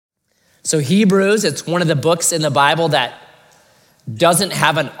So Hebrews, it's one of the books in the Bible that doesn't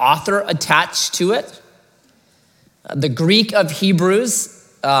have an author attached to it. The Greek of Hebrews,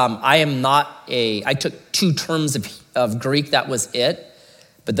 I took 2 terms of Greek, that was it.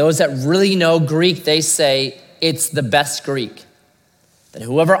 But those that really know Greek, they say it's the best Greek. That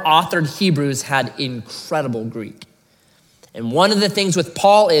whoever authored Hebrews had incredible Greek. And one of the things with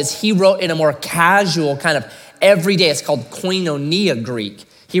Paul is he wrote in a more casual kind of everyday, it's called koinonia Greek.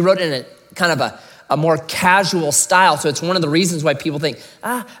 He wrote in a kind of a more casual style. So it's one of the reasons why people think,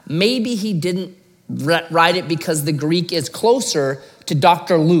 maybe he didn't write it because the Greek is closer to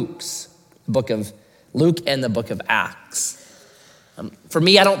Dr. Luke's, the book of Luke and the book of Acts. For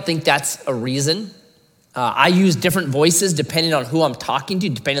me, I don't think that's a reason. I use different voices depending on who I'm talking to,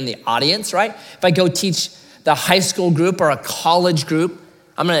 depending on the audience, right? If I go teach the high school group or a college group,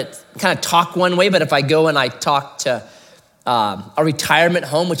 I'm gonna kind of talk one way, but if I go and I talk to a retirement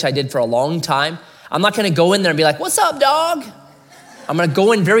home, which I did for a long time, I'm not gonna go in there and be like, what's up, dog? I'm gonna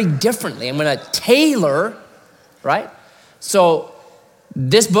go in very differently. I'm gonna tailor, right? So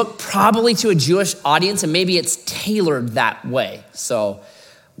this book probably to a Jewish audience, and maybe it's tailored that way. So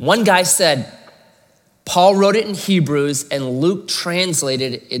one guy said, Paul wrote it in Hebrews and Luke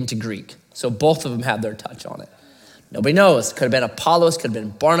translated it into Greek. So both of them have their touch on it. Nobody knows. Could have been Apollos, could have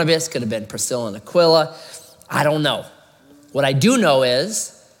been Barnabas, could have been Priscilla and Aquila. I don't know. What I do know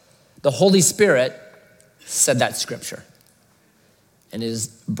is the Holy Spirit said that scripture. And it is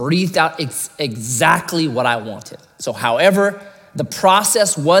breathed out exactly what I wanted. So however the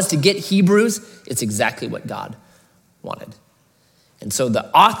process was to get Hebrews, it's exactly what God wanted. And so the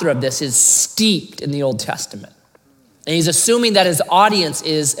author of this is steeped in the Old Testament. And he's assuming that his audience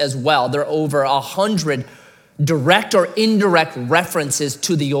is as well. There are over 100 direct or indirect references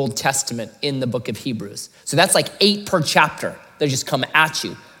to the Old Testament in the book of Hebrews. So that's like 8 per chapter. They just come at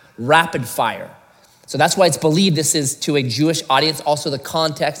you, rapid fire. So that's why it's believed this is to a Jewish audience, also the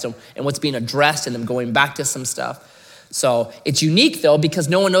context and what's being addressed and them going back to some stuff. So it's unique though, because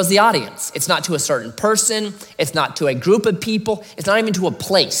no one knows the audience. It's not to a certain person. It's not to a group of people. It's not even to a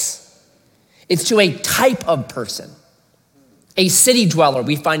place. It's to a type of person. A city dweller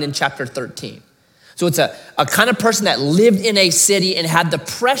we find in chapter 13. So it's a kind of person that lived in a city and had the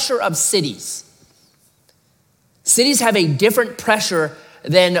pressure of cities. Cities have a different pressure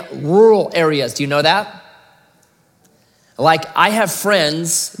than rural areas. Do you know that? Like I have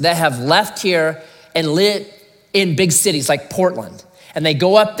friends that have left here and live in big cities like Portland. And they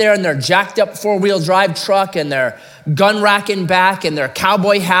go up there in their jacked up 4-wheel drive truck and their gun rack in back and their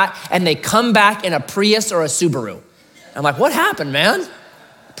cowboy hat, and they come back in a Prius or a Subaru. I'm like, what happened, man?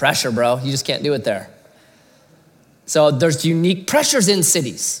 Pressure, bro. You just can't do it there. So there's unique pressures in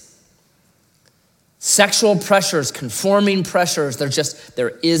cities. Sexual pressures, conforming pressures, there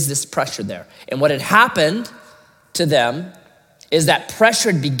is this pressure there. And what had happened to them is that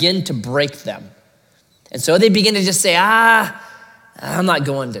pressure had begun to break them. And so they begin to just say, I'm not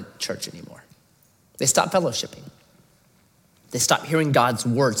going to church anymore. They stop fellowshipping. They stop hearing God's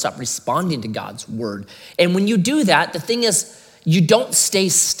word, stop responding to God's word. And when you do that, the thing is, you don't stay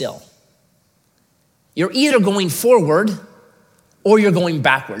still. You're either going forward or you're going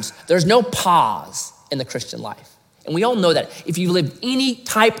backwards. There's no pause in the Christian life. And we all know that. If you live any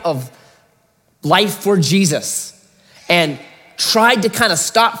type of life for Jesus and tried to kind of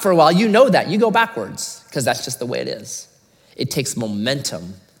stop for a while, you know that. You go backwards because that's just the way it is. It takes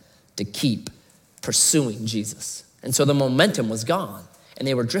momentum to keep pursuing Jesus. And so the momentum was gone and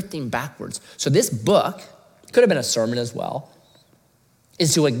they were drifting backwards. So this book, could have been a sermon as well,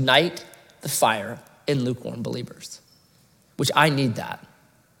 is to ignite the fire in lukewarm believers, which I need that.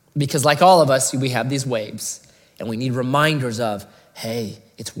 Because like all of us, we have these waves and we need reminders of, hey,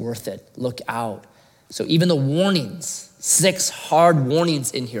 it's worth it. Look out. So even the warnings, 6 hard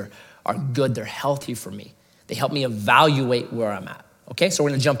warnings in here are good. They're healthy for me. They help me evaluate where I'm at. Okay, so we're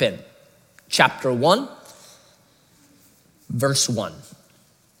gonna jump in. Chapter 1, verse 1.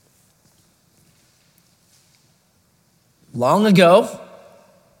 Long ago,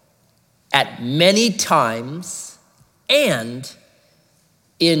 at many times and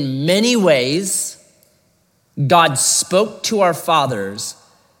in many ways, God spoke to our fathers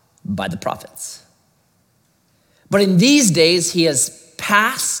by the prophets. But in these days, he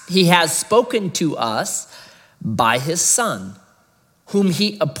has spoken to us by his Son, whom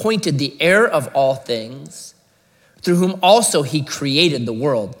he appointed the heir of all things, through whom also he created the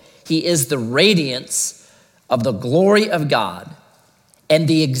world. He is the radiance of the glory of God and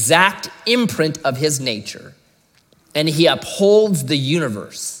the exact imprint of his nature. And he upholds the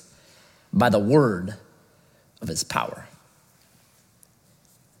universe by the word of his power.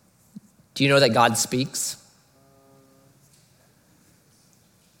 Do you know that God speaks?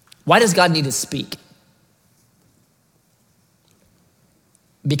 Why does God need to speak?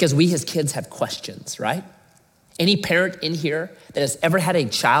 Because we as kids have questions, right? Any parent in here that has ever had a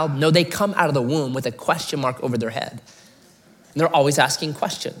child, know they come out of the womb with a question mark over their head. And they're always asking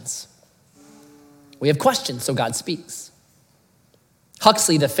questions. We have questions, so God speaks.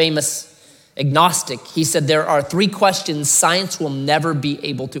 Huxley, the famous agnostic, he said there are 3 questions science will never be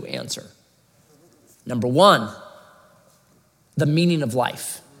able to answer. Number 1, the meaning of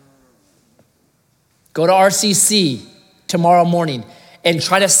life. Go to RCC tomorrow morning and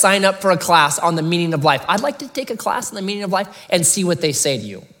try to sign up for a class on the meaning of life. I'd like to take a class on the meaning of life and see what they say to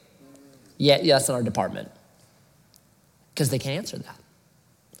you. Yeah, that's in our department. Because they can't answer that.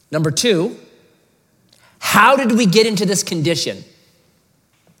 Number 2, how did we get into this condition?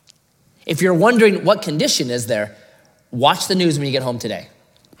 If you're wondering what condition is there, watch the news when you get home today.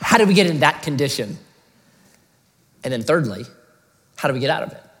 How did we get in that condition? And then thirdly, how do we get out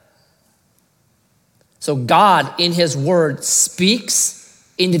of it? So God, in his word,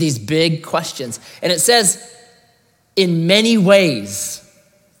 speaks into these big questions. And it says, in many ways.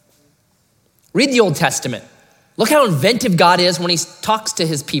 Read the Old Testament. Look how inventive God is when he talks to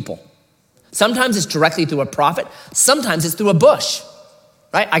his people. Sometimes it's directly through a prophet. Sometimes it's through a bush,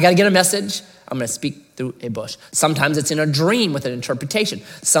 right? I got to get a message. I'm going to speak through a bush. Sometimes it's in a dream with an interpretation.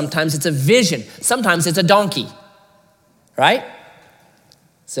 Sometimes it's a vision. Sometimes it's a donkey, right?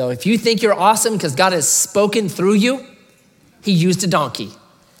 So if you think you're awesome because God has spoken through you, he used a donkey.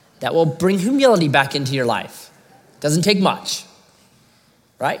 That will bring humility back into your life. Doesn't take much,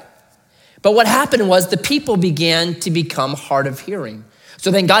 right? But what happened was the people began to become hard of hearing.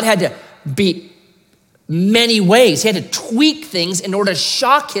 So then God had to be many ways. He had to tweak things in order to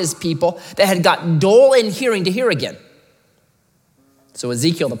shock his people that had gotten dull in hearing to hear again. So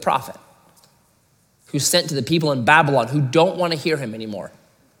Ezekiel the prophet, who's sent to the people in Babylon who don't want to hear him anymore,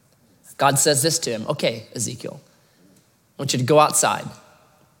 God says this to him, okay, Ezekiel, I want you to go outside,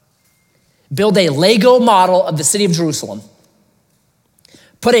 build a Lego model of the city of Jerusalem,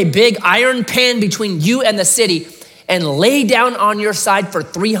 put a big iron pan between you and the city, and lay down on your side for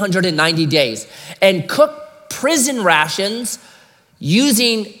 390 days, and cook prison rations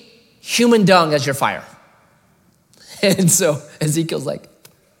using human dung as your fire. And so Ezekiel's like,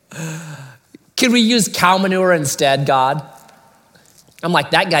 can we use cow manure instead, God? I'm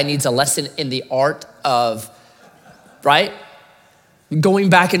like, that guy needs a lesson in the art of, right? Going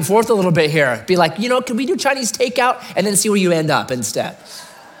back and forth a little bit here. Be like, can we do Chinese takeout and then see where you end up instead?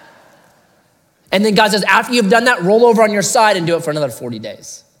 And then God says, after you've done that, roll over on your side and do it for another 40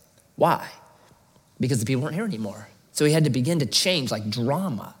 days. Why? Because the people weren't here anymore. So he had to begin to change like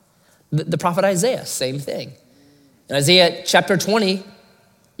drama. The prophet Isaiah, same thing. In Isaiah chapter 20,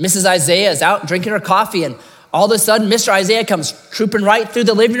 Mrs. Isaiah is out drinking her coffee, and all of a sudden, Mr. Isaiah comes trooping right through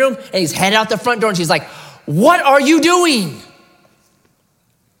the living room, and he's headed out the front door, and she's like, what are you doing?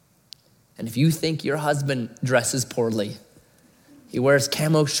 And if you think your husband dresses poorly, he wears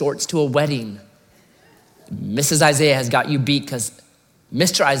camo shorts to a wedding, Mrs. Isaiah has got you beat because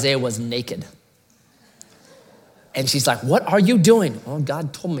Mr. Isaiah was naked. And she's like, what are you doing? Well,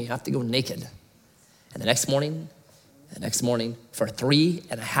 God told me I have to go naked. And the next morning, for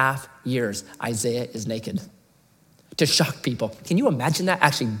 3.5 years, Isaiah is naked to shock people. Can you imagine that?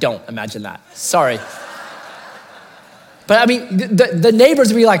 Actually, don't imagine that. Sorry. But I mean, the neighbors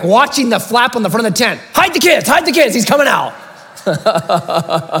would be like watching the flap on the front of the tent. Hide the kids, he's coming out.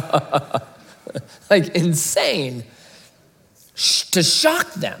 Like insane to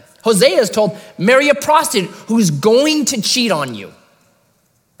shock them. Hosea is told, marry a prostitute who's going to cheat on you,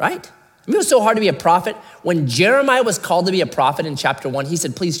 right? I mean, it was so hard to be a prophet. When Jeremiah was called to be a prophet in chapter 1, he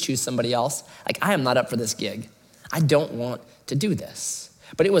said, please choose somebody else. Like, I am not up for this gig. I don't want to do this.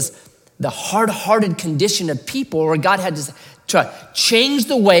 But it was the hard-hearted condition of people where God had to change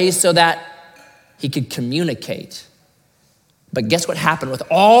the way so that he could communicate. But guess what happened with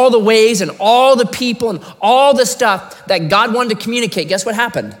all the ways and all the people and all the stuff that God wanted to communicate? Guess what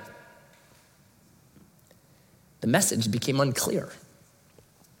happened? The message became unclear.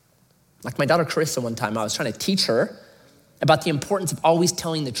 Like my daughter Carissa one time, I was trying to teach her about the importance of always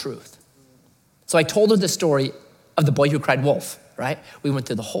telling the truth. So I told her the story of the boy who cried wolf, right? We went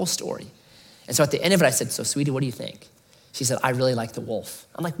through the whole story. And so at the end of it, I said, so sweetie, what do you think? She said, I really like the wolf.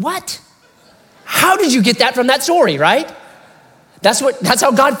 I'm like, what? How did you get that from that story, right? That's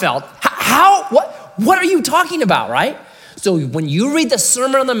how God felt. What are you talking about, right? So when you read the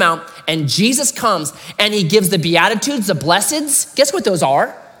Sermon on the Mount and Jesus comes and he gives the Beatitudes, the blesseds, guess what those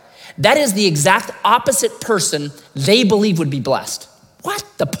are? That is the exact opposite person they believe would be blessed. What?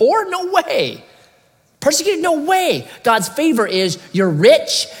 The poor? No way. Persecuted? No way. God's favor is you're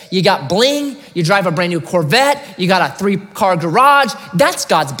rich, you got bling, you drive a brand new Corvette, you got a 3-car garage. That's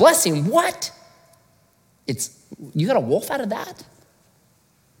God's blessing. What? You got a wolf out of that?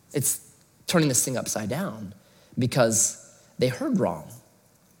 It's turning this thing upside down because they heard wrong.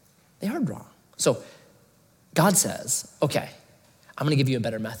 They heard wrong. So God says, okay, I'm gonna give you a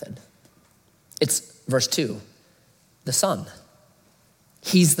better method. It's verse 2, the Son.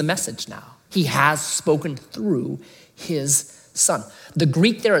 He's the message now. He has spoken through his Son. The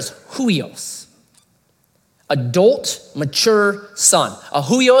Greek there is huios, adult, mature son. A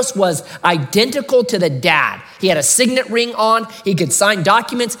huios was identical to the dad. He had a signet ring on. He could sign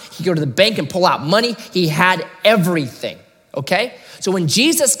documents. He could go to the bank and pull out money. He had everything, okay? So when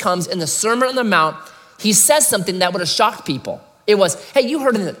Jesus comes in the Sermon on the Mount, he says something that would have shocked people. It was, hey, you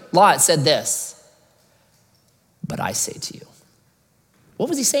heard in the law, it said this, but I say to you. What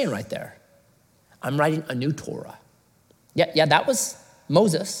was he saying right there? I'm writing a new Torah. Yeah, that was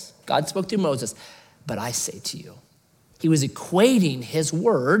Moses. God spoke through Moses. But I say to you, he was equating his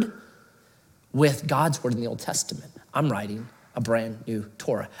word with God's word in the Old Testament. I'm writing a brand new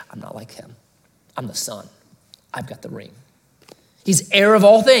Torah. I'm not like him. I'm the Son. I've got the ring. He's heir of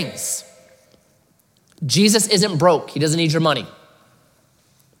all things. Jesus isn't broke. He doesn't need your money.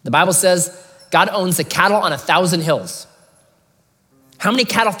 The Bible says God owns the cattle on 1,000 hills. How many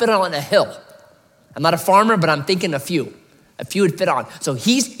cattle fit on a hill? I'm not a farmer, but I'm thinking a few. A few would fit on. So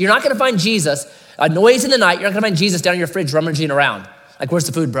you're not gonna find Jesus, a noise in the night, you're not gonna find Jesus down in your fridge rummaging around. Like, where's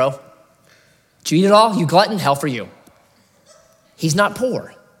the food, bro? Did you eat it all? You glutton? Hell for you. He's not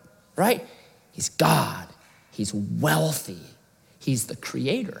poor, right? He's God. He's wealthy. He's the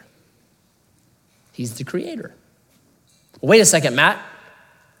creator. He's the creator. Well, wait a second, Matt.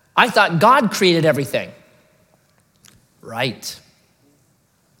 I thought God created everything. Right.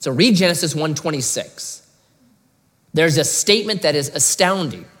 So read Genesis 1:26. There's a statement that is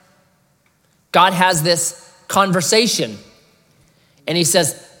astounding. God has this conversation and he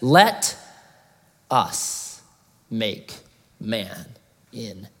says, let us make man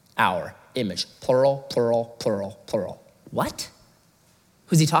in our image. Plural, plural, plural, plural. What?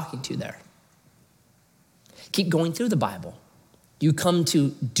 Who's he talking to there? Keep going through the Bible. You come to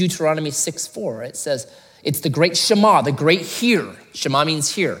Deuteronomy 6:4. It says, it's the great Shema, the great hear. Shema means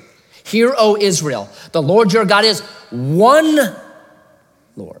hear. Hear, O Israel, the Lord your God is one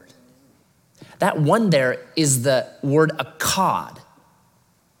Lord. That one there is the word akkad.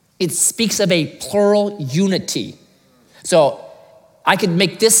 It speaks of a plural unity. So I could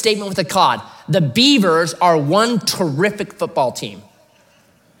make this statement with akkad. The Beavers are one terrific football team,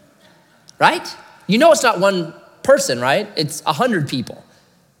 right? You know it's not one person, right? It's 100 people.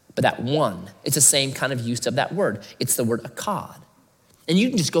 But that one, it's the same kind of use of that word. It's the word akkad. And you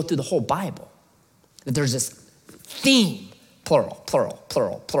can just go through the whole Bible. That there's this theme, plural, plural,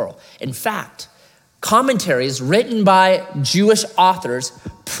 plural, plural. In fact, commentaries written by Jewish authors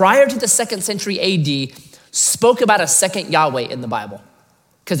prior to the 2nd century AD spoke about a second Yahweh in the Bible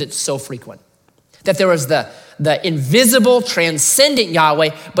because it's so frequent. That there was the invisible, transcendent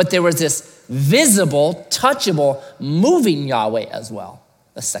Yahweh, but there was this visible, touchable, moving Yahweh as well.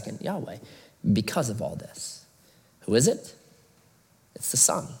 The second Yahweh, because of all this. Who is it? It's the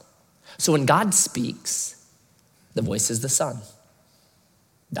Son. So when God speaks, the voice is the Son.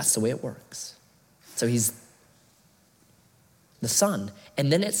 That's the way it works. So he's the Son.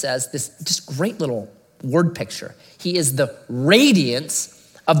 And then it says this just great little word picture. He is the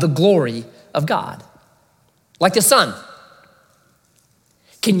radiance of the glory of God. Like the sun.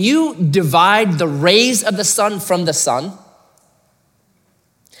 Can you divide the rays of the sun from the sun?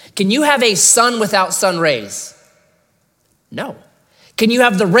 Can you have a sun without sun rays? No. Can you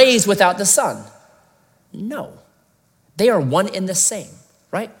have the rays without the sun? No. They are one and the same,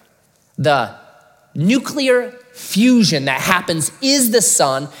 right? The nuclear fusion that happens is the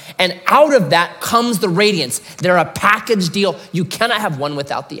sun, and out of that comes the radiance. They're a package deal. You cannot have one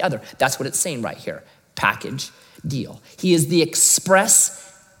without the other. That's what it's saying right here. Package deal. He is the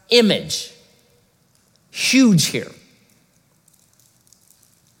express image. Huge here.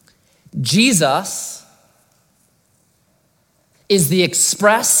 Jesus is the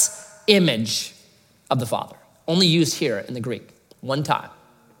express image of the Father. Only used here in the Greek, one time.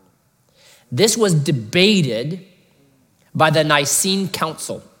 This was debated by the Nicene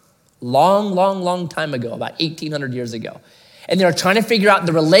Council long time ago, about 1,800 years ago. And they were trying to figure out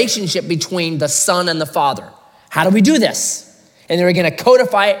the relationship between the Son and the Father. How do we do this? And they were gonna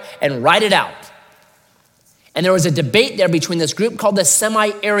codify it and write it out. And there was a debate there between this group called the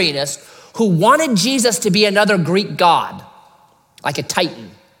Semi-Arianists who wanted Jesus to be another Greek god. like a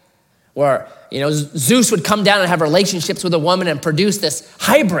Titan, where Zeus would come down and have relationships with a woman and produce this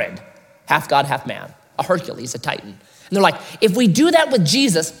hybrid, half God, half man, a Hercules, a Titan. And they're like, if we do that with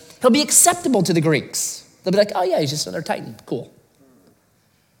Jesus, he'll be acceptable to the Greeks. They'll be like, oh yeah, he's just another Titan, cool.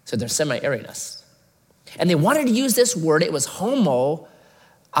 So they're semi-Arianists. And they wanted to use this word, it was homoiousis,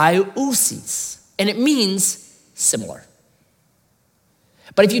 and it means similar.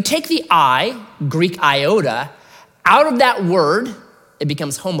 But if you take the I, Greek iota, out of that word, it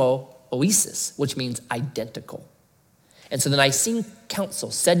becomes homoousis, which means identical. And so the Nicene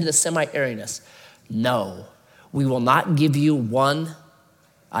Council said to the semi-Arianists, no, we will not give you one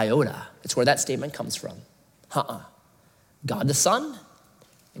iota. It's where that statement comes from. God the Son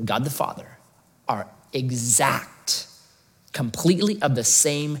and God the Father are exact, completely of the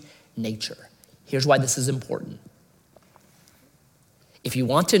same nature. Here's why this is important. If you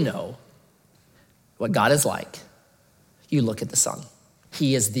want to know what God is like, you look at the Son.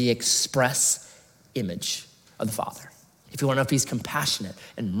 He is the express image of the Father. If you want to know if he's compassionate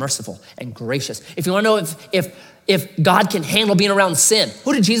and merciful and gracious, if you want to know if God can handle being around sin,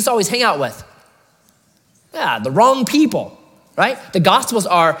 who did Jesus always hang out with? Yeah, the wrong people, right? The Gospels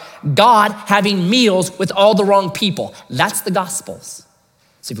are God having meals with all the wrong people. That's the Gospels.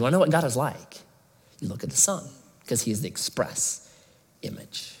 So if you want to know what God is like, you look at the Son, because he is the express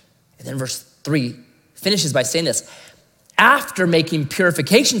image. And then verse 3 finishes by saying this: after making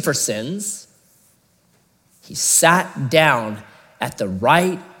purification for sins, he sat down at the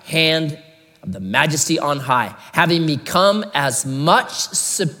right hand of the Majesty on high, having become as much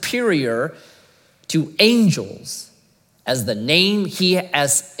superior to angels as the name he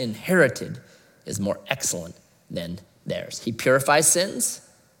has inherited is more excellent than theirs. He purifies sins,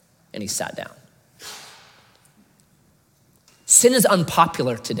 and he sat down. Sin is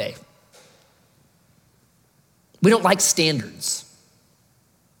unpopular today. We don't like standards.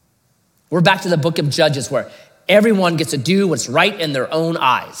 We're back to the book of Judges where everyone gets to do what's right in their own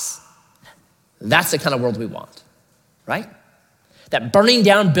eyes. That's the kind of world we want, right? That burning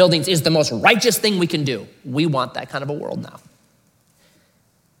down buildings is the most righteous thing we can do. We want that kind of a world now.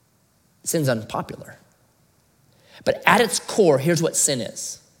 Sin's unpopular. But at its core, here's what sin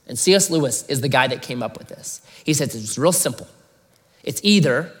is. And C.S. Lewis is the guy that came up with this. He says it's real simple. It's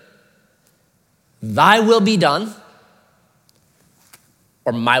either thy will be done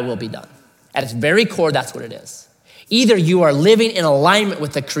or my will be done. At its very core, that's what it is. Either you are living in alignment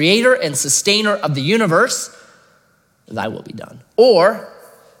with the creator and sustainer of the universe, thy will be done. Or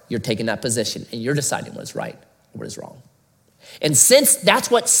you're taking that position and you're deciding what is right or what is wrong. And since that's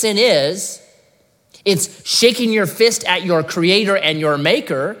what sin is, it's shaking your fist at your creator and your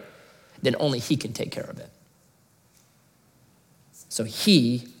maker, then only he can take care of it. So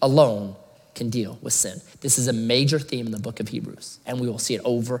he alone can deal with sin. This is a major theme in the book of Hebrews, and we will see it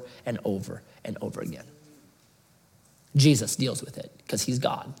over and over and over again. Jesus deals with it because he's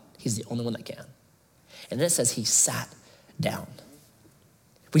God. He's the only one that can. And then it says he sat down.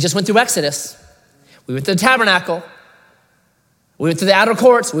 We just went through Exodus. We went through the tabernacle. We went through the outer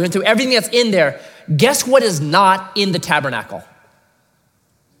courts. We went through everything that's in there. Guess what is not in the tabernacle?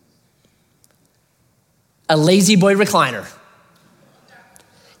 A lazy boy recliner.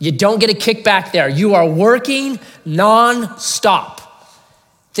 You don't get a kickback there. You are working nonstop.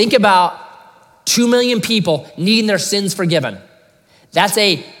 Think about 2 million people needing their sins forgiven. That's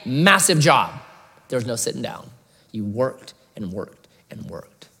a massive job. There's no sitting down. You worked and worked and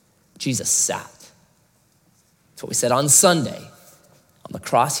worked. Jesus sat. That's what we said on Sunday. On the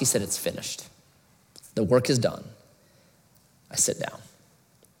cross, he said, it's finished. The work is done. I sit down.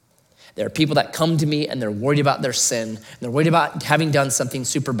 There are people that come to me and they're worried about their sin. And they're worried about having done something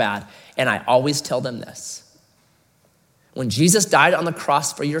super bad. And I always tell them this. When Jesus died on the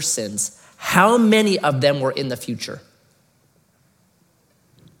cross for your sins, how many of them were in the future?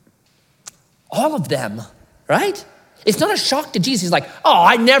 All of them, right? It's not a shock to Jesus. He's like, oh,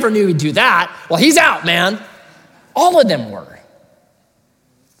 I never knew he'd do that. Well, he's out, man. All of them were.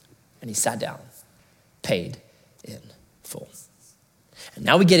 And he sat down, paid in full. And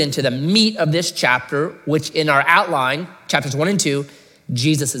now we get into the meat of this chapter, which in our outline, chapters 1 and 2,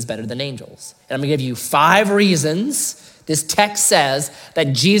 Jesus is better than angels. And I'm gonna give you 5 reasons this text says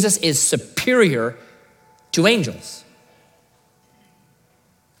that Jesus is superior to angels.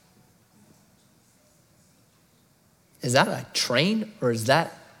 Is that a train or is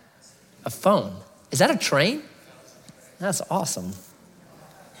that a phone? Is that a train? That's awesome.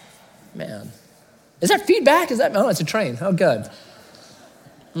 Man. Is that feedback? Oh, it's a train. Oh, good.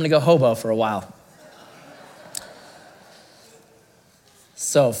 I'm gonna go hobo for a while.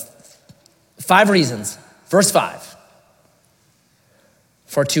 So, 5 reasons. Verse 5.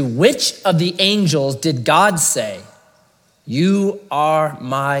 For to which of the angels did God say, you are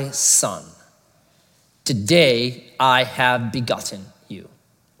my son? Today I have begotten you.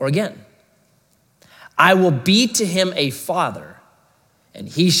 Or again, I will be to him a father, and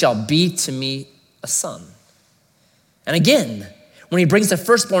he shall be to me a son. And again, when he brings the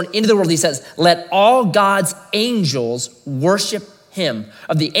firstborn into the world, he says, let all God's angels worship him.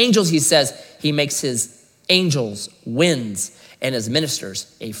 Of the angels, he says, he makes his angels winds and his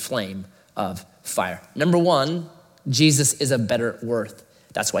ministers a flame of fire. Number one, Jesus is of better worth.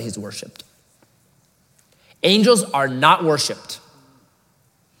 That's why he's worshiped. Angels are not worshiped.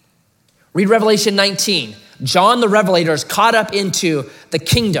 Read Revelation 19. John the Revelator is caught up into the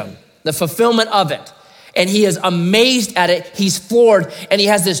kingdom, the fulfillment of it. And he is amazed at it. He's floored. And he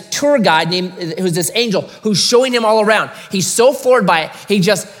has this tour guide who's this angel who's showing him all around. He's so floored by it, he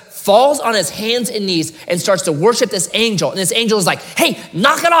just falls on his hands and knees and starts to worship this angel. And this angel is like, hey,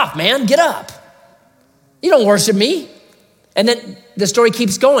 knock it off, man, get up. You don't worship me. And then the story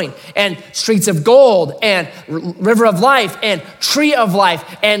keeps going, and streets of gold and river of life and tree of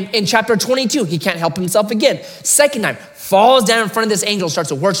life. And in chapter 22, he can't help himself again. Second time, falls down in front of this angel, starts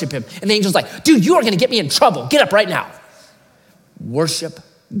to worship him. And the angel's like, dude, you are gonna get me in trouble. Get up right now. Worship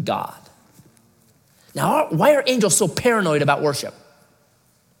God. Now, why are angels so paranoid about worship?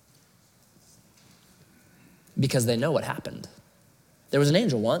 Because they know what happened. There was an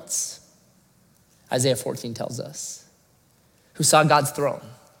angel once, Isaiah 14 tells us, who saw God's throne,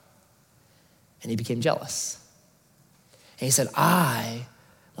 and he became jealous. And he said, I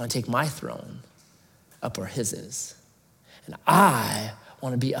want to take my throne up where his is. And I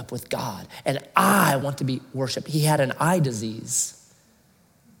want to be up with God. And I want to be worshiped. He had an eye disease.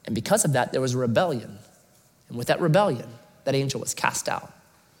 And because of that, there was a rebellion. And with that rebellion, that angel was cast out.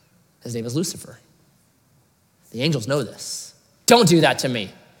 His name was Lucifer. The angels know this. Don't do that to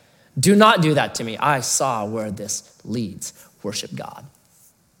me. Do not do that to me. I saw where this leads. Worship God.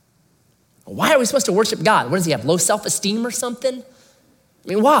 Why are we supposed to worship God? What does he have, low self-esteem or something? I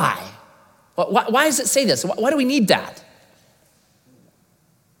mean, why? Why does it say this? Why do we need that?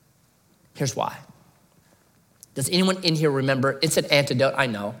 Here's why. Does anyone in here remember, it's an antidote, I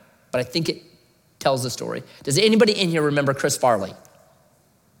know, but I think it tells the story. Does anybody in here remember Chris Farley?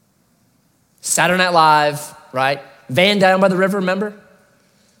 Saturday Night Live, right? Van down by the river, remember?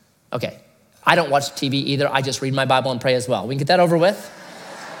 Okay, I don't watch TV either. I just read my Bible and pray as well. We can get that over with.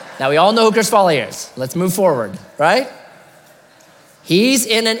 Now we all know who Chris Farley is. Let's move forward, right? He's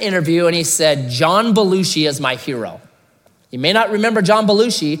in an interview and he said, John Belushi is my hero. You may not remember John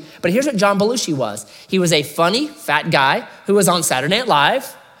Belushi, but here's what John Belushi was. He was a funny, fat guy who was on Saturday Night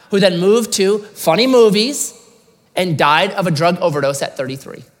Live, who then moved to funny movies and died of a drug overdose at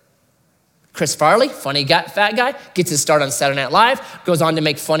 33. Chris Farley, funny guy, fat guy, gets his start on Saturday Night Live, goes on to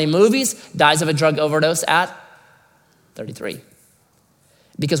make funny movies, dies of a drug overdose at 33.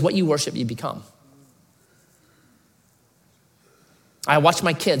 Because what you worship, you become. I watch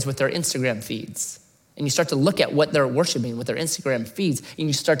my kids with their Instagram feeds, and you start to look at what they're worshiping with their Instagram feeds, and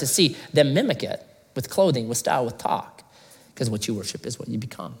you start to see them mimic it with clothing, with style, with talk. Because what you worship is what you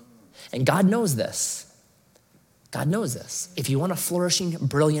become. And God knows this. God knows this. If you want a flourishing,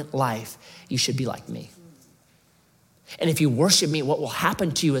 brilliant life, you should be like me. And if you worship me, what will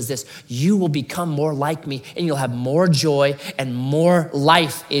happen to you is this: you will become more like me and you'll have more joy and more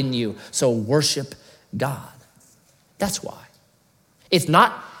life in you. So worship God. That's why. It's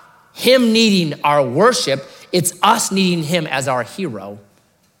not him needing our worship, it's us needing him as our hero.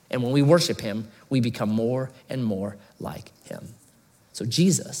 And when we worship him, we become more and more like him. So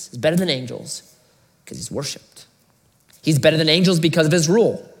Jesus is better than angels because he's worshiped. He's better than angels because of his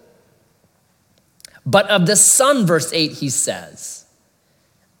rule. But of the Son, verse 8, he says,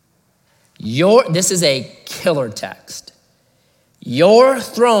 this is a killer text. Your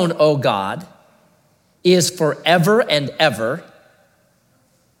throne, O God, is forever and ever.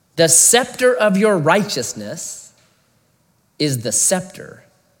 The scepter of your righteousness is the scepter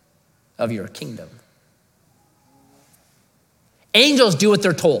of your kingdom. Angels do what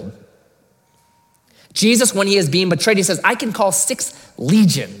they're told. Jesus, when he is being betrayed, he says, I can call 6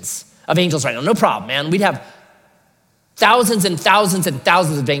 legions of angels right now. No problem, man. We'd have thousands and thousands and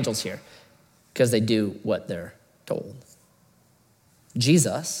thousands of angels here because they do what they're told.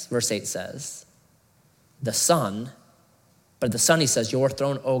 Jesus, verse 8 says, the Son, but the Son, he says, your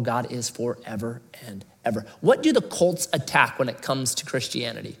throne, O God, is forever and ever. What do the cults attack when it comes to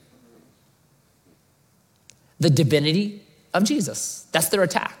Christianity? The divinity of Jesus. That's their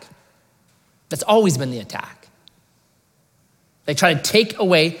attack. That's always been the attack. They try to take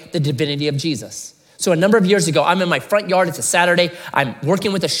away the divinity of Jesus. So a number of years ago, I'm in my front yard. It's a Saturday. I'm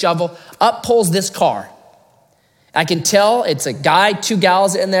working with a shovel. Up pulls this car. I can tell it's a guy, 2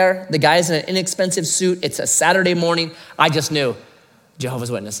 gals in there. The guy's in an inexpensive suit. It's a Saturday morning. I just knew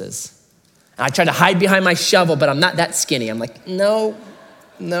Jehovah's Witnesses. And I tried to hide behind my shovel, but I'm not that skinny. I'm like, no.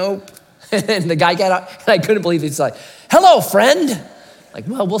 And the guy got out, and I couldn't believe it. He's like, hello, friend. Like,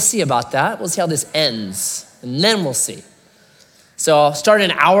 well, we'll see about that. We'll see how this ends, and then we'll see. So I started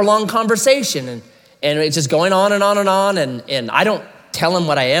an hour-long conversation, and it's just going on and on and on, and I don't tell him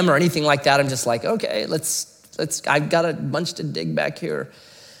what I am or anything like that. I'm just like, okay, let's. I've got a bunch to dig back here.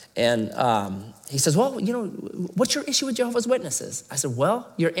 And he says, well, what's your issue with Jehovah's Witnesses? I said,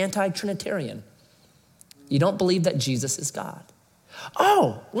 well, you're anti-Trinitarian. You don't believe that Jesus is God.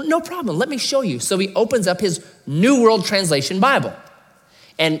 Oh, well, no problem. Let me show you. So he opens up his New World Translation Bible.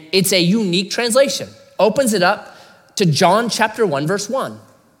 And it's a unique translation. Opens it up to John chapter 1, verse 1.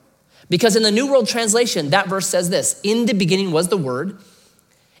 Because in the New World Translation, that verse says this: in the beginning was the Word,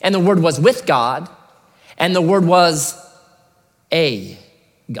 and the Word was with God, and the Word was a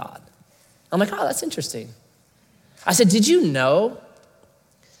God. I'm like, oh, that's interesting. I said, did you know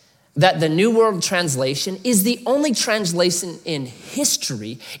that the New World Translation is the only translation in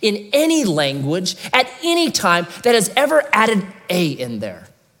history, in any language, at any time, that has ever added a in there?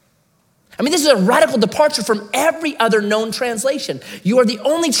 I mean, this is a radical departure from every other known translation. You are the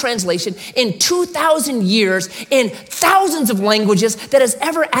only translation in 2,000 years in thousands of languages that has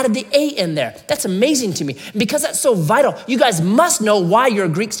ever added the A in there. That's amazing to me. And because that's so vital, you guys must know why your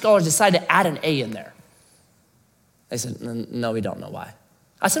Greek scholars decided to add an A in there. They said, no, we don't know why.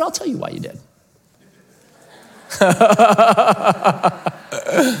 I said, I'll tell you why you did.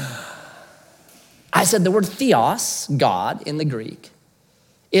 I said, the word theos, God, in the Greek,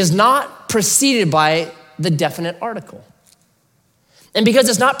 is not preceded by the definite article. And because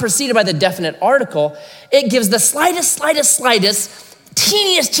it's not preceded by the definite article, it gives the slightest,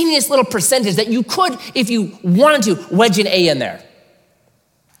 teeniest little percentage that you could, if you wanted to, wedge an A in there.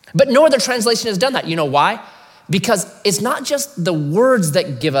 But no other translation has done that. You know why? Because it's not just the words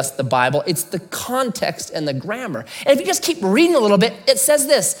that give us the Bible, it's the context and the grammar. And if you just keep reading a little bit, it says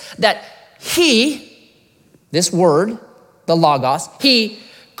this, that he, this word, the logos, he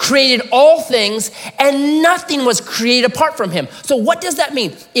created all things, and nothing was created apart from him. So what does that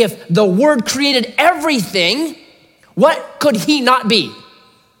mean? If the Word created everything, what could he not be?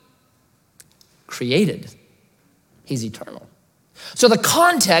 Created. He's eternal. So the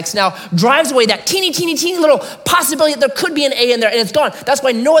context now drives away that teeny little possibility that there could be an A in there, and it's gone. That's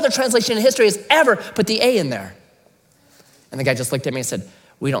why no other translation in history has ever put the A in there. And the guy just looked at me and said,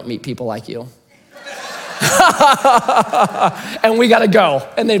 we don't meet people like you. And we gotta go.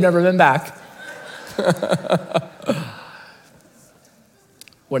 And they've never been back.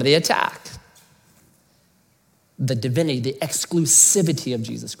 What do they attack? The divinity, the exclusivity of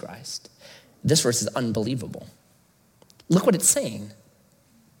Jesus Christ. This verse is unbelievable. Look what it's saying.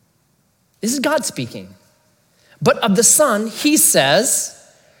 This is God speaking. But of the Son, he says,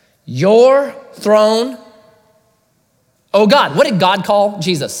 your throne, O God. What did God call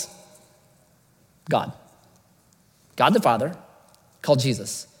Jesus? God. God the Father called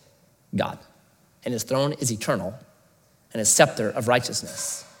Jesus God. And his throne is eternal, and his scepter of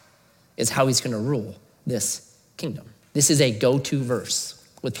righteousness is how he's gonna rule this kingdom. This is a go-to verse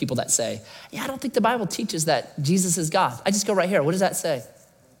with people that say, yeah, I don't think the Bible teaches that Jesus is God. I just go right here. What does that say?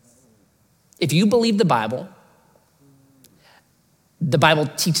 If you believe the Bible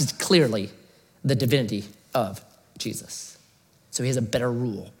teaches clearly the divinity of Jesus. So he has a better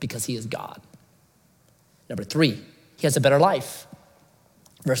rule because he is God. Number 3, he has a better life.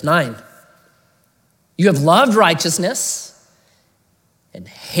 Verse 9, you have loved righteousness and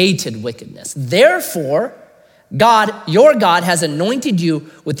hated wickedness. Therefore, God, your God, has anointed you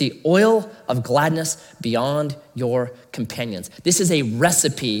with the oil of gladness beyond your companions. This is a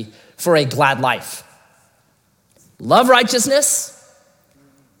recipe for a glad life. Love righteousness,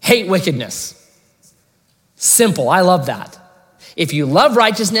 hate wickedness. Simple, I love that. If you love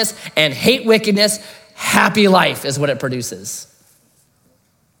righteousness and hate wickedness, happy life is what it produces.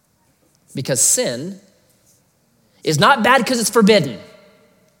 Because sin is not bad because it's forbidden.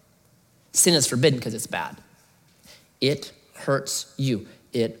 Sin is forbidden because it's bad. It hurts you.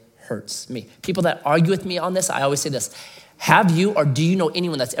 It hurts me. People that argue with me on this, I always say this: have you or do you know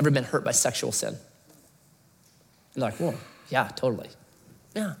anyone that's ever been hurt by sexual sin? And they're like, well, yeah, totally.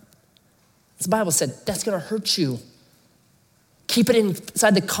 Yeah. The Bible said that's gonna hurt you. Keep it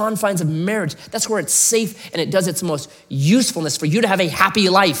inside the confines of marriage. That's where it's safe and it does its most usefulness for you to have a happy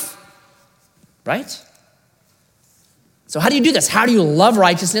life, right? So how do you do this? How do you love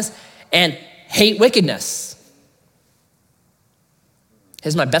righteousness and hate wickedness.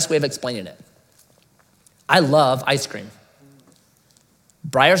 Here's my best way of explaining it. I love ice cream.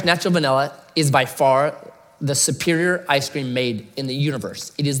 Breyer's Natural Vanilla is by far the superior ice cream made in the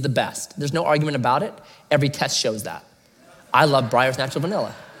universe. It is the best. There's no argument about it. Every test shows that. I love Breyer's Natural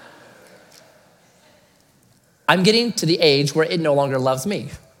Vanilla. I'm getting to the age where it no longer loves me.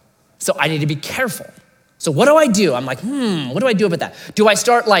 So I need to be careful. So what do? I'm like, what do I do about that? Do I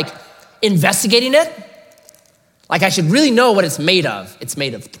start investigating it? I should really know what it's made of. It's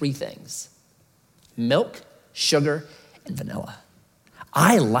made of 3 things: milk, sugar, and vanilla.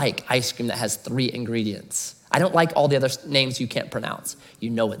 I like ice cream that has 3 ingredients. I don't like all the other names you can't pronounce. You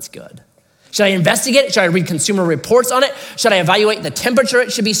know it's good. Should I investigate it? Should I read consumer reports on it? Should I evaluate the temperature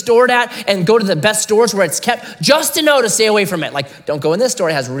it should be stored at and go to the best stores where it's kept just to know to stay away from it? Don't go in this store.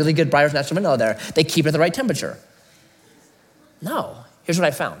 It has really good Breyer's Natural Vanilla there. They keep it at the right temperature. No, here's what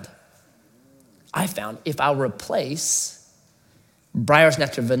I found. I found if I replace Breyer's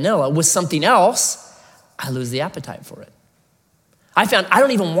Natural Vanilla with something else, I lose the appetite for it. I found I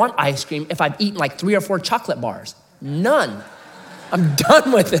don't even want ice cream if I've eaten 3 or 4 chocolate bars. None. I'm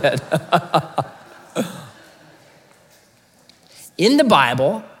done with it. In the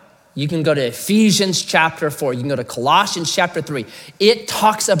Bible, you can go to Ephesians chapter 4. You can go to Colossians chapter 3. It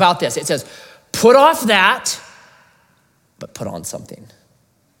talks about this. It says, put off that, but put on something.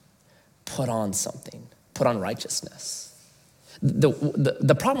 Put on something. Put on righteousness.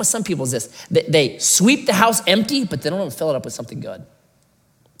 The problem with some people is this. They sweep the house empty, but they don't fill it up with something good.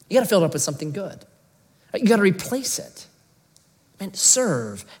 You got to fill it up with something good. You got to replace it. And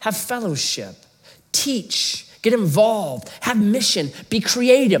serve, have fellowship, teach, get involved, have mission, be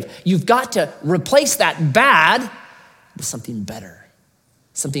creative. You've got to replace that bad with something better,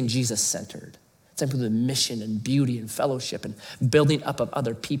 something Jesus-centered, something with mission and beauty and fellowship and building up of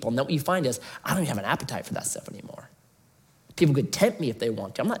other people. And then what you find is, I don't even have an appetite for that stuff anymore. People could tempt me if they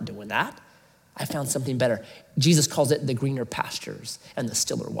want to. I'm not doing that. I found something better. Jesus calls it the greener pastures and the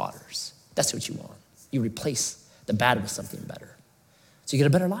stiller waters. That's what you want. You replace the bad with something better. So you get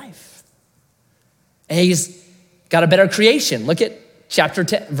a better life. And he's got a better creation. Look at chapter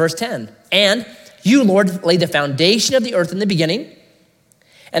 10, verse 10. And you, Lord, laid the foundation of the earth in the beginning,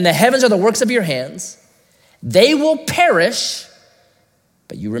 and the heavens are the works of your hands. They will perish,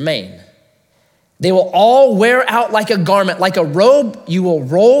 but you remain. They will all wear out like a garment, like a robe. You will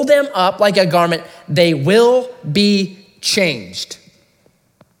roll them up like a garment. They will be changed.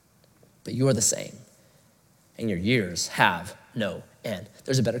 But you are the same, and your years have no end.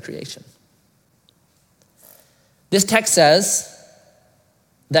 There's a better creation. This text says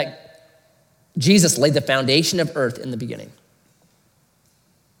that Jesus laid the foundation of earth in the beginning.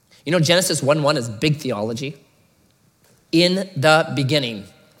 You know, Genesis 1:1 is big theology. In the beginning,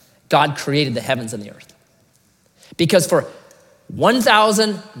 God created the heavens and the earth. Because for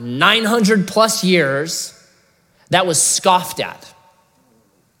 1,900 plus years, that was scoffed at.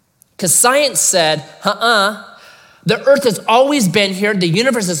 Because science said, the earth has always been here. The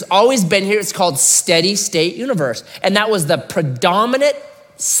universe has always been here. It's called steady state universe. And that was the predominant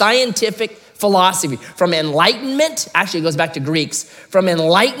scientific philosophy from Enlightenment. Actually, it goes back to Greeks. From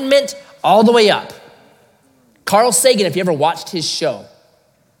Enlightenment all the way up. Carl Sagan, if you ever watched his show,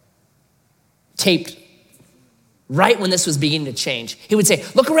 taped right when this was beginning to change, he would say,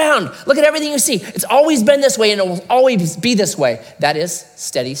 look around, look at everything you see. It's always been this way and it will always be this way. That is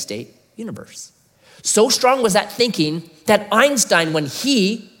steady state universe. So strong was that thinking that Einstein, when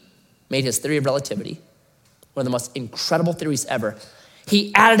he made his theory of relativity, one of the most incredible theories ever,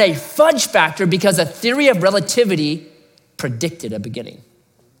 he added a fudge factor because a theory of relativity predicted a beginning.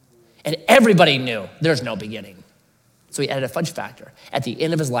 And everybody knew there's no beginning. So he added a fudge factor. At the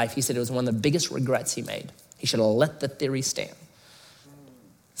end of his life, he said it was one of the biggest regrets he made. He should have let the theory stand.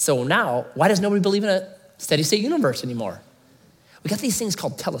 So now, why does nobody believe in a steady state universe anymore? We got these things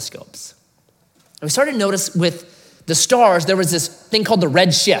called telescopes. And we started to notice with the stars, there was this thing called the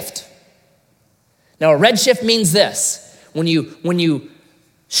red shift. Now, a red shift means this. When you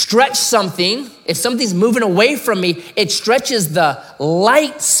stretch something, if something's moving away from me, it stretches the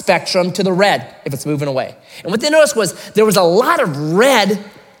light spectrum to the red if it's moving away. And what they noticed was there was a lot of red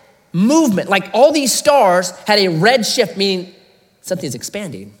movement. Like all these stars had a red shift, meaning something's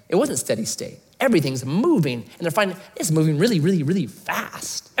expanding. It wasn't steady state. Everything's moving, and they're finding it's moving really, really, really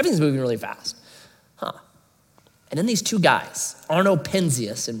fast. Everything's moving really fast. And then these two guys, Arno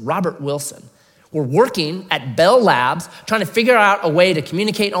Penzias and Robert Wilson, were working at Bell Labs trying to figure out a way to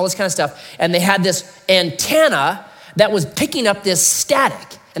communicate and all this kind of stuff. And they had this antenna that was picking up this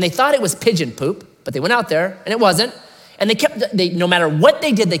static. And they thought it was pigeon poop, but they went out there and it wasn't. And no matter what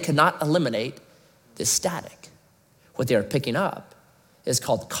they did, they could not eliminate this static. What they were picking up is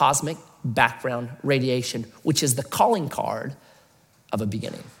called cosmic background radiation, which is the calling card of a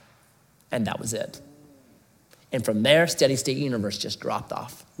beginning. And that was it. And from there, steady state universe just dropped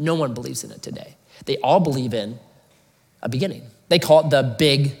off. No one believes in it today. They all believe in a beginning. They call it the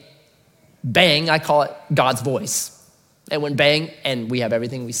Big Bang. I call it God's voice. It went bang, and we have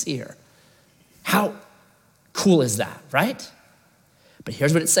everything we see here. How cool is that, right? But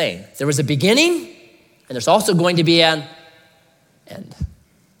here's what it's saying. There was a beginning, and there's also going to be an end.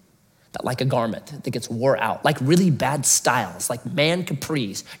 That like a garment that gets wore out, like really bad styles, like man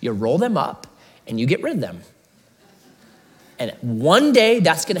capris. You roll them up, and you get rid of them. And one day,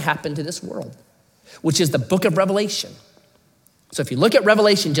 that's gonna happen to this world, which is the book of Revelation. So if you look at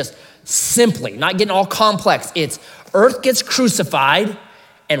Revelation just simply, not getting all complex, it's earth gets crucified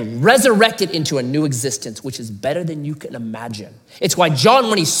and resurrected into a new existence, which is better than you can imagine. It's why John,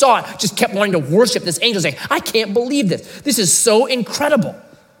 when he saw it, just kept wanting to worship this angel, saying, I can't believe this. This is so incredible.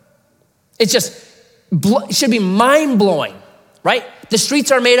 It's just, it should be mind-blowing, right? The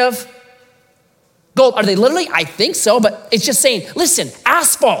streets are made of gold. Are they literally? I think so, but it's just saying, listen,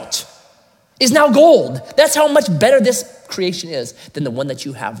 asphalt is now gold. That's how much better this creation is than the one that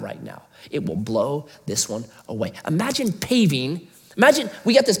you have right now. It will blow this one away. Imagine paving. Imagine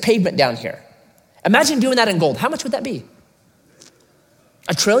we got this pavement down here. Imagine doing that in gold. How much would that be?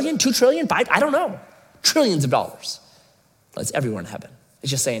 $1 trillion, $2 trillion, $5? I don't know. Trillions of dollars. Well, it's everywhere in heaven. It's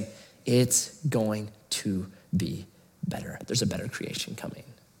just saying it's going to be better. There's a better creation coming.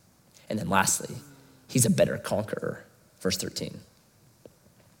 And then lastly, he's a better conqueror. Verse 13.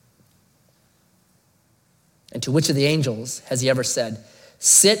 And to which of the angels has he ever said,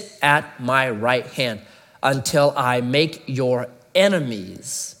 sit at my right hand until I make your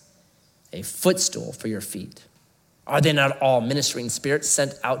enemies a footstool for your feet? Are they not all ministering spirits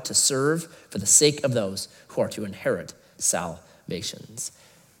sent out to serve for the sake of those who are to inherit salvations?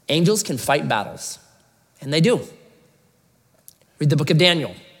 Angels can fight battles, and they do. Read the book of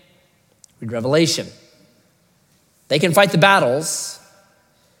Daniel. Read Revelation. They can fight the battles,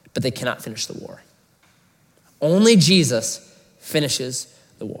 but they cannot finish the war. Only Jesus finishes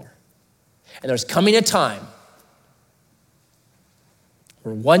the war. And there's coming a time,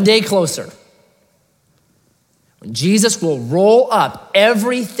 we're one day closer, when Jesus will roll up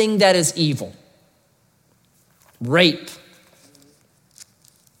everything that is evil, rape,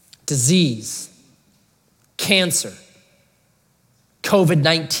 disease, cancer,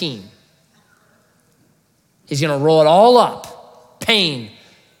 COVID-19. He's gonna roll it all up, pain,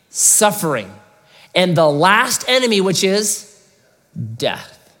 suffering, and the last enemy, which is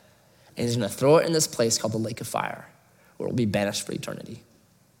death. And he's gonna throw it in this place called the lake of fire, where it will be banished for eternity.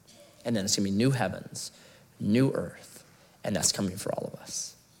 And then it's gonna be new heavens, new earth, and that's coming for all of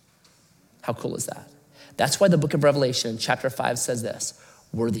us. How cool is that? That's why the book of Revelation, chapter 5 says this,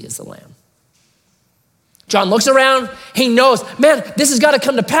 worthy is the Lamb. John looks around, he knows, man, this has gotta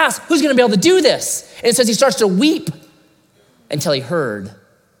come to pass. Who's gonna be able to do this? And it says he starts to weep until he heard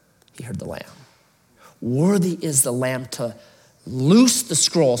the Lamb. Worthy is the Lamb to loose the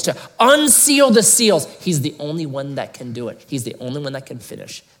scrolls, to unseal the seals. He's the only one that can do it. He's the only one that can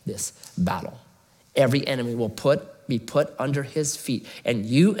finish this battle. Every enemy will be put under his feet, and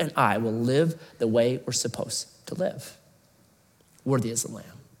you and I will live the way we're supposed to live. Worthy is the Lamb.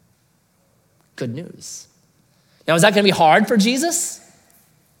 Good news. Now, is that gonna be hard for Jesus?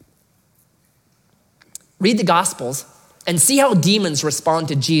 Read the Gospels and see how demons respond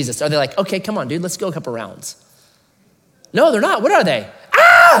to Jesus. Are they like, okay, come on, dude, let's go a couple rounds? No, they're not. What are they?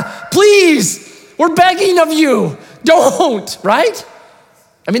 Please, we're begging of you. Don't, right?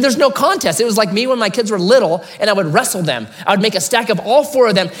 I mean, there's no contest. It was like me when my kids were little and I would wrestle them. I would make a stack of all 4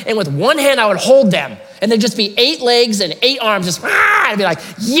 of them, and with one hand I would hold them, and there'd just be 8 legs and 8 arms, just, I'd be like,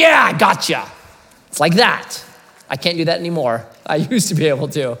 yeah, gotcha. It's like that. I can't do that anymore. I used to be able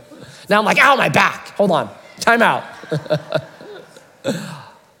to. Now I'm like, ow, my back. Hold on, time out.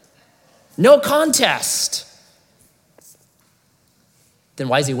 No contest. Then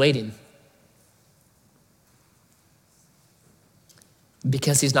why is he waiting?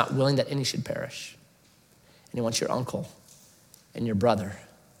 Because he's not willing that any should perish. And he wants your uncle and your brother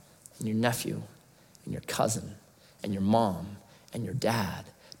and your nephew and your cousin and your mom and your dad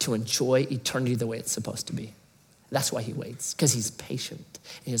to enjoy eternity the way it's supposed to be. That's why he waits, because he's patient.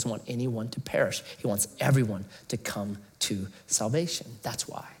 He doesn't want anyone to perish. He wants everyone to come to salvation. That's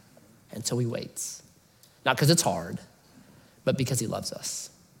why. And so he waits. Not because it's hard, but because he loves us.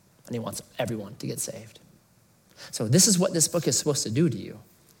 And he wants everyone to get saved. So this is what this book is supposed to do to you.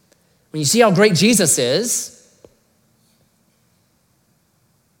 When you see how great Jesus is,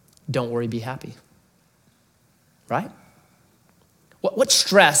 Don't worry, be happy. Right? What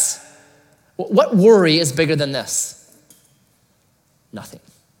stress, what worry is bigger than this? Nothing.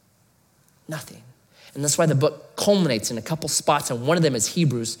 Nothing. And that's why the book culminates in a couple spots, and one of them is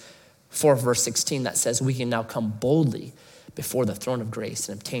Hebrews 4, verse 16, that says we can now come boldly before the throne of grace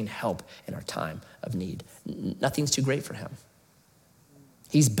and obtain help in our time of need. Nothing's too great for him.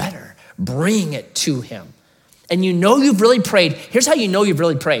 He's better. Bring it to him. And you know you've really prayed. Here's how you know you've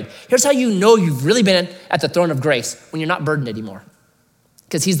really prayed. Here's how you know you've really been at the throne of grace, when you're not burdened anymore,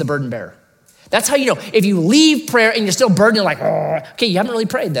 because he's the burden bearer. That's how you know. If you leave prayer and you're still burdened, you're like, oh, okay, you haven't really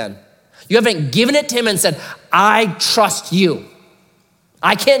prayed then. You haven't given it to him and said, I trust you.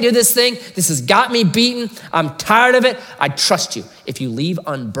 I can't do this thing. This has got me beaten. I'm tired of it. I trust you. If you leave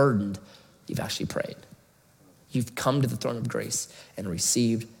unburdened, you've actually prayed. You've come to the throne of grace and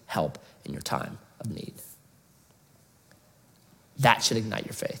received help in your time of need. That should ignite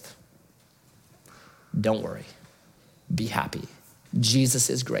your faith. Don't worry. Be happy. Jesus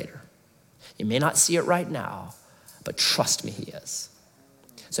is greater. You may not see it right now, but trust me, he is.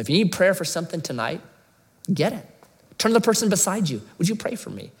 So if you need prayer for something tonight, get it. Turn to the person beside you. Would you pray for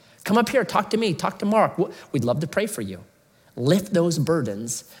me? Come up here, talk to me, talk to Mark. We'd love to pray for you. Lift those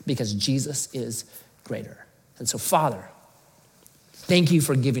burdens because Jesus is greater. And so, Father, thank you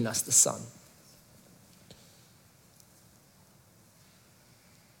for giving us the Son.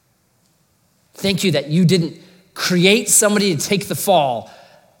 Thank you that you didn't create somebody to take the fall,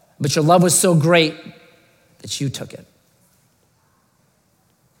 but your love was so great that you took it.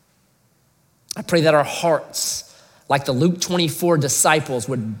 I pray that our hearts, like the Luke 24 disciples,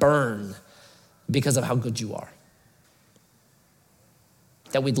 would burn because of how good you are.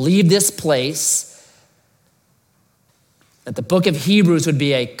 That we'd leave this place, that the book of Hebrews would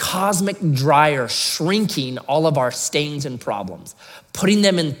be a cosmic dryer, shrinking all of our stains and problems, putting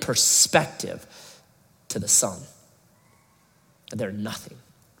them in perspective to the Son. That they're nothing.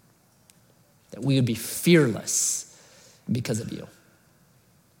 That we would be fearless because of you.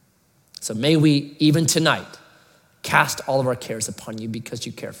 So may we, even tonight, cast all of our cares upon you because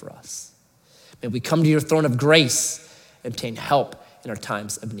you care for us. May we come to your throne of grace and obtain help in our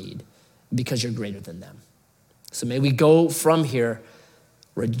times of need because you're greater than them. So may we go from here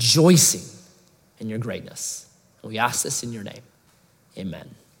rejoicing in your greatness. And we ask this in your name. Amen.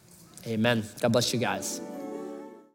 Amen. God bless you guys.